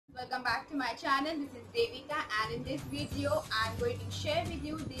welcome back to my channel. This is Devika, and in this video I'm going to share with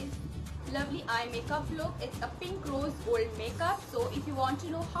you this lovely eye makeup look. It's a pink rose gold makeup. So if you want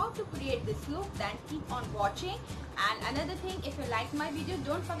to know how to create this look, then keep on watching. And another thing, if you like my video,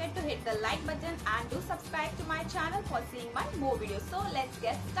 don't forget to hit the like button and do subscribe to my channel for seeing my more videos. So let's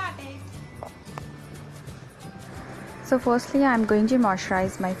get started. So firstly, I'm going to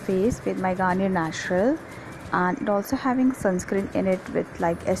moisturize my face with my Garnier Natural, and it also having sunscreen in it with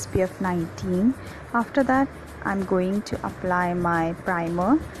like SPF 19. After that, I'm going to apply my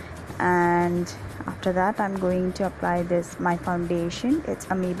primer, and after that I'm going to apply this my foundation. It's a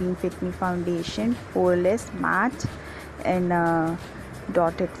Maybelline Fit Me foundation, poreless matte in a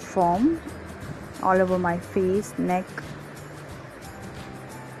dotted form all over my face, neck,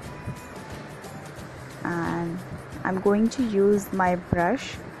 and I'm going to use my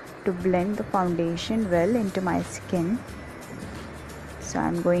brush to blend the foundation well into my skin. So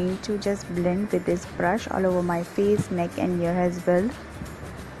I'm going to just blend with this brush all over my face, neck and ear as well.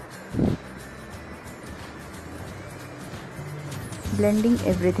 Blending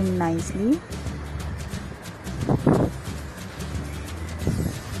everything nicely.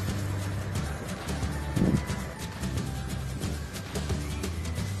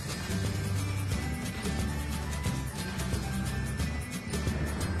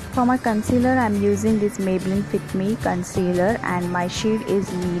 For my concealer, I'm using this Maybelline Fit Me Concealer, and my shade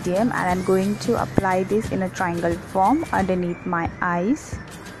is medium, and I'm going to apply this in a triangle form underneath my eyes.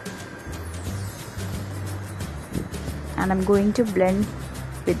 And I'm going to blend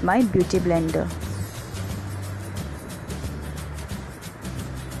with my beauty blender.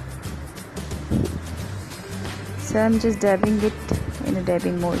 So I'm just dabbing it in a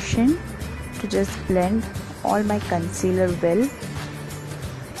dabbing motion to just blend all my concealer well.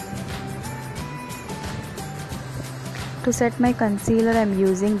 To set my concealer, I'm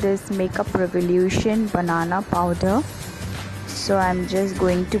using this Makeup Revolution banana powder. So I'm just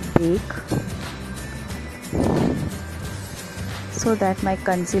going to bake so that my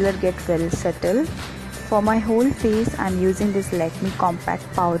concealer get well settled. For my whole face, I'm using this Lakme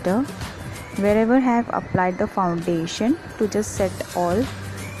compact powder. Wherever I have applied the foundation, to just set all.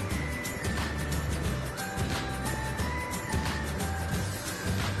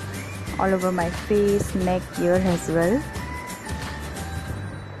 All over my face, neck, ear as well.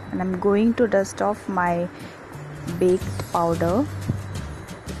 And I'm going to dust off my baked powder.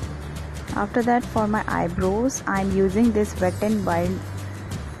 After that, for my eyebrows, I'm using this Wet n Wild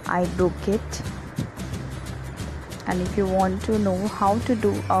eyebrow kit. And if you want to know how to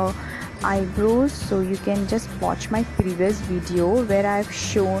do eyebrows, so you can just watch my previous video where I've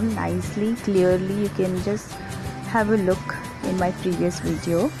shown nicely, clearly. You can just have a look in my previous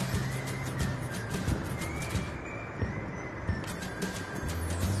video.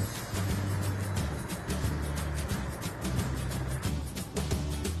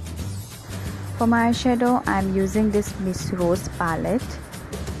 For my eyeshadow, I'm using this Miss Rose palette.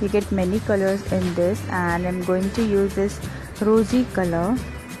 You get many colors in this, and I'm going to use this rosy color.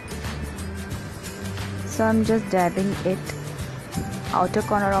 So I'm just dabbing it outer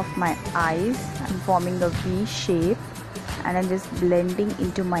corner of my eyes. I'm forming a V shape, and I'm just blending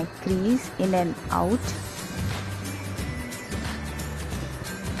into my crease in and out.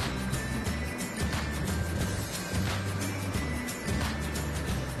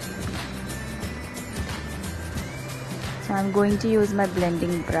 So I'm going to use my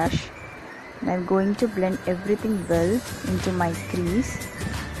blending brush, and I'm going to blend everything well into my crease.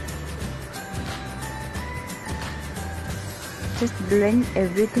 Just blend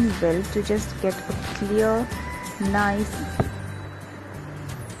everything well to just get a clear, nice.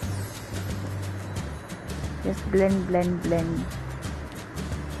 Just blend, blend, blend.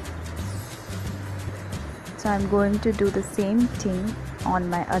 So I'm going to do the same thing on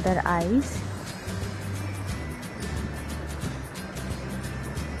my other eyes.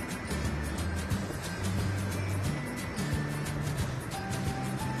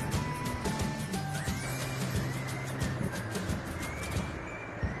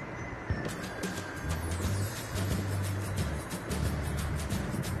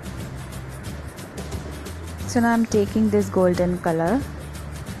 So now I'm taking this golden color,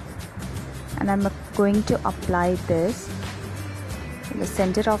 and I'm going to apply this in the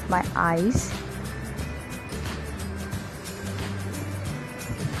center of my eyes.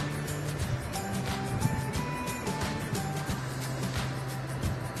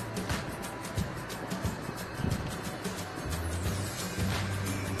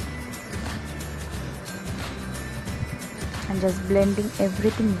 And just blending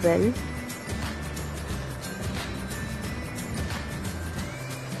everything well.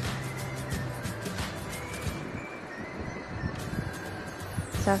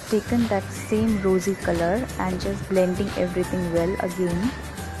 So I've taken that same rosy color and just blending everything well again.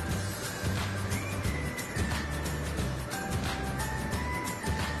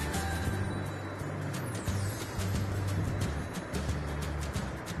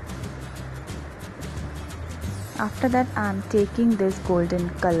 After that, I'm taking this golden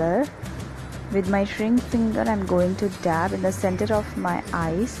color. With my shrink finger, I'm going to dab in the center of my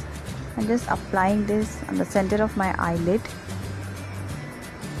eyes and just applying this on the center of my eyelid.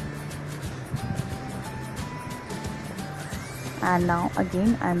 And now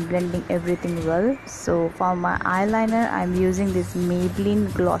again I'm blending everything well. So for my eyeliner, I'm using this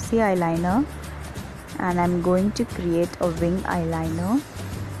Maybelline glossy eyeliner and I'm going to create a wing eyeliner.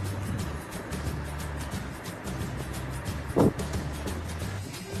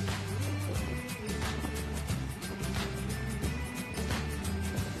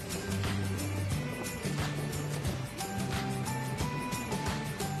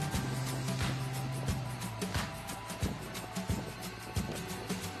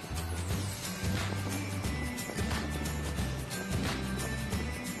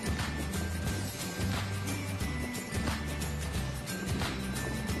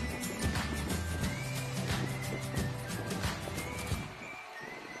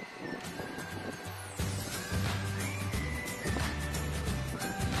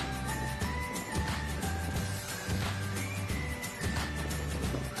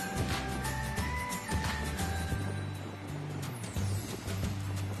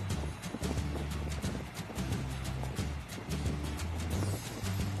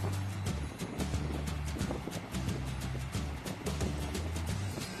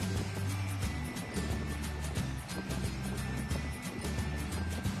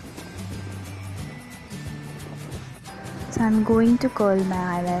 So I'm going to curl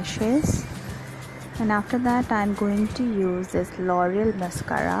my eyelashes, and after that I'm going to use this L'Oreal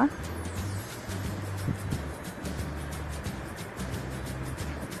mascara.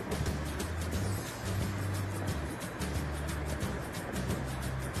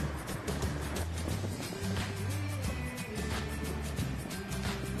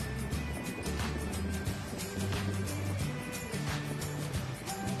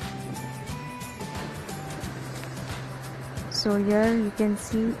 So here you can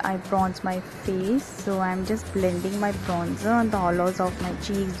see I bronze my face, so I'm just blending my bronzer on the hollows of my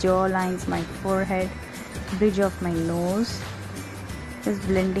cheeks, jaw lines, my forehead, bridge of my nose, just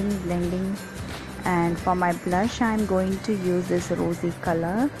blending. And for my blush, I'm going to use this rosy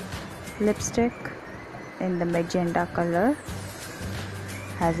color lipstick in the magenta color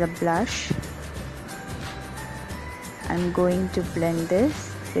as a blush. I'm going to blend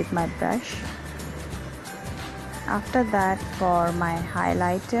this with my brush. After that, for my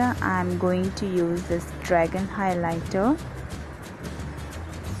highlighter, I'm going to use this dragon highlighter.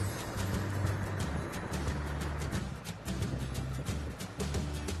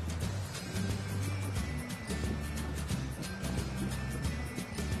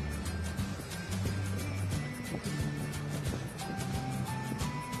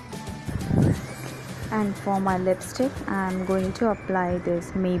 And for my lipstick, I'm going to apply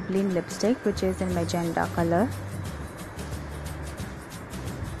this Maybelline lipstick, which is in magenta color.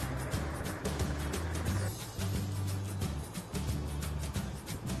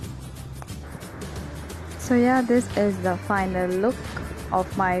 So yeah, this is the final look of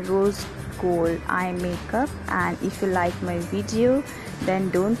my rose gold eye makeup, and if you like my video, then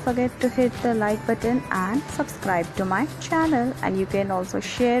don't forget to hit the like button and subscribe to my channel, and you can also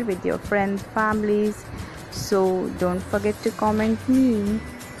share with your friends, families, so don't forget to comment me.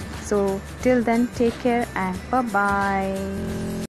 So till then, take care and bye bye.